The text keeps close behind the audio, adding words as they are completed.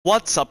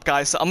What's up,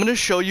 guys? So I'm going to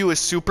show you a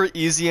super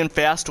easy and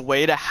fast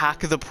way to hack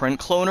the print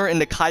cloner in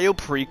the Cayo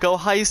Perico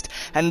Heist,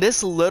 and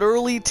this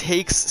literally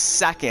takes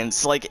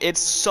seconds. Like, it's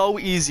so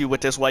easy with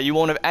this way, you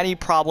won't have any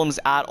problems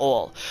at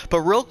all.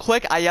 But real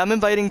quick, I am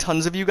inviting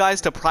tons of you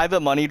guys to private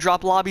money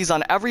drop lobbies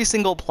on every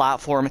single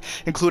platform,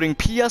 including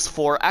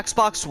PS4,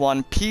 Xbox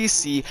One,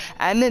 PC,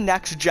 and the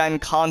next-gen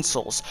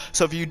consoles.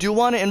 So if you do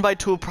want to invite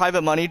to a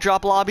private money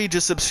drop lobby,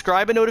 just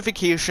subscribe and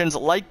notifications,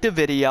 like the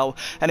video,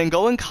 and then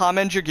go and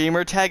comment your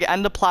gamer tag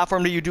and the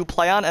platform that you do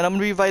play on, and I'm going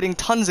to be inviting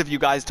tons of you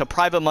guys to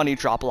private money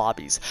drop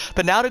lobbies.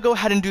 But now to go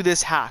ahead and do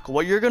this hack,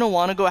 what you're going to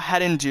want to go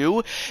ahead and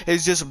do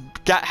is just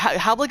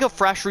have like a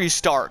fresh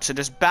restart. So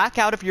just back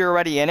out if you're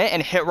already in it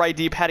and hit right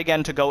D-pad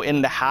again to go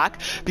in the hack,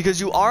 because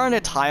you are on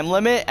a time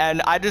limit,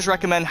 and I just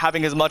recommend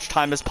having as much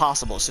time as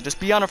possible. So just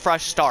be on a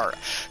fresh start.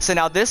 So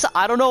now this,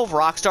 I don't know if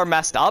Rockstar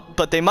messed up,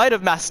 but they might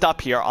have messed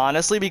up here,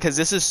 honestly, because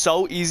this is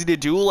so easy to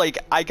do. Like,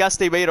 I guess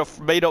they might have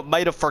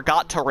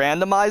forgot to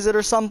randomize it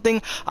or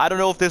something. I don't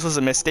know if this was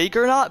a mistake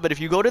or not, but if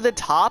you go to the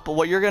top,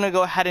 what you're gonna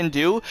go ahead and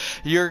do,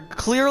 you're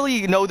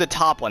clearly know the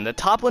top one. The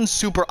top one's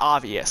super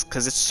obvious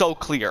because it's so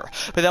clear.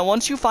 But then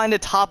once you find the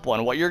top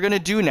one, what you're gonna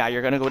do now,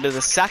 you're gonna go to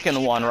the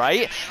second one,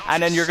 right?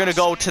 And then you're gonna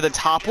go to the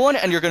top one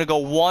and you're gonna go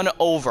one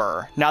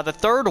over. Now the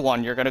third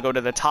one, you're gonna go to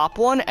the top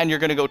one and you're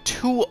gonna go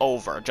two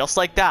over, just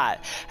like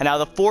that. And now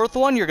the fourth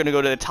one, you're gonna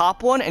go to the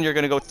top one and you're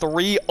gonna go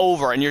three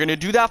over, and you're gonna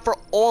do that for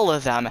all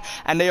of them,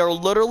 and they are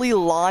literally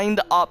lined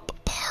up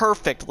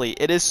perfectly.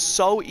 It is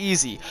so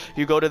easy.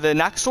 You go to the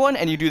next one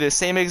and you do the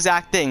same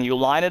exact thing. You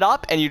line it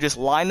up and you just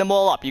line them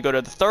all up. You go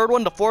to the third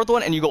one, the fourth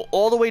one, and you go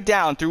all the way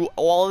down through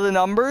all of the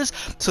numbers.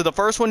 So the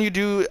first one you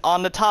do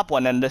on the top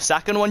one, and the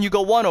second one you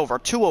go 1 over,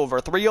 2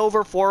 over, 3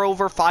 over, 4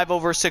 over, 5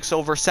 over, 6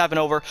 over, 7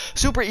 over.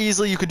 Super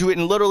easily. You could do it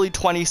in literally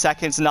 20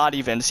 seconds, not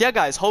even. So yeah,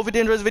 guys, hope you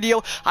enjoyed this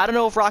video. I don't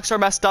know if Rockstar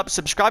messed up.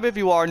 Subscribe if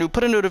you are new.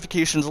 Put in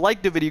notifications,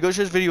 like the video, go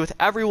share this video with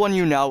everyone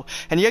you know.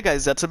 And yeah,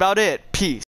 guys, that's about it. Peace.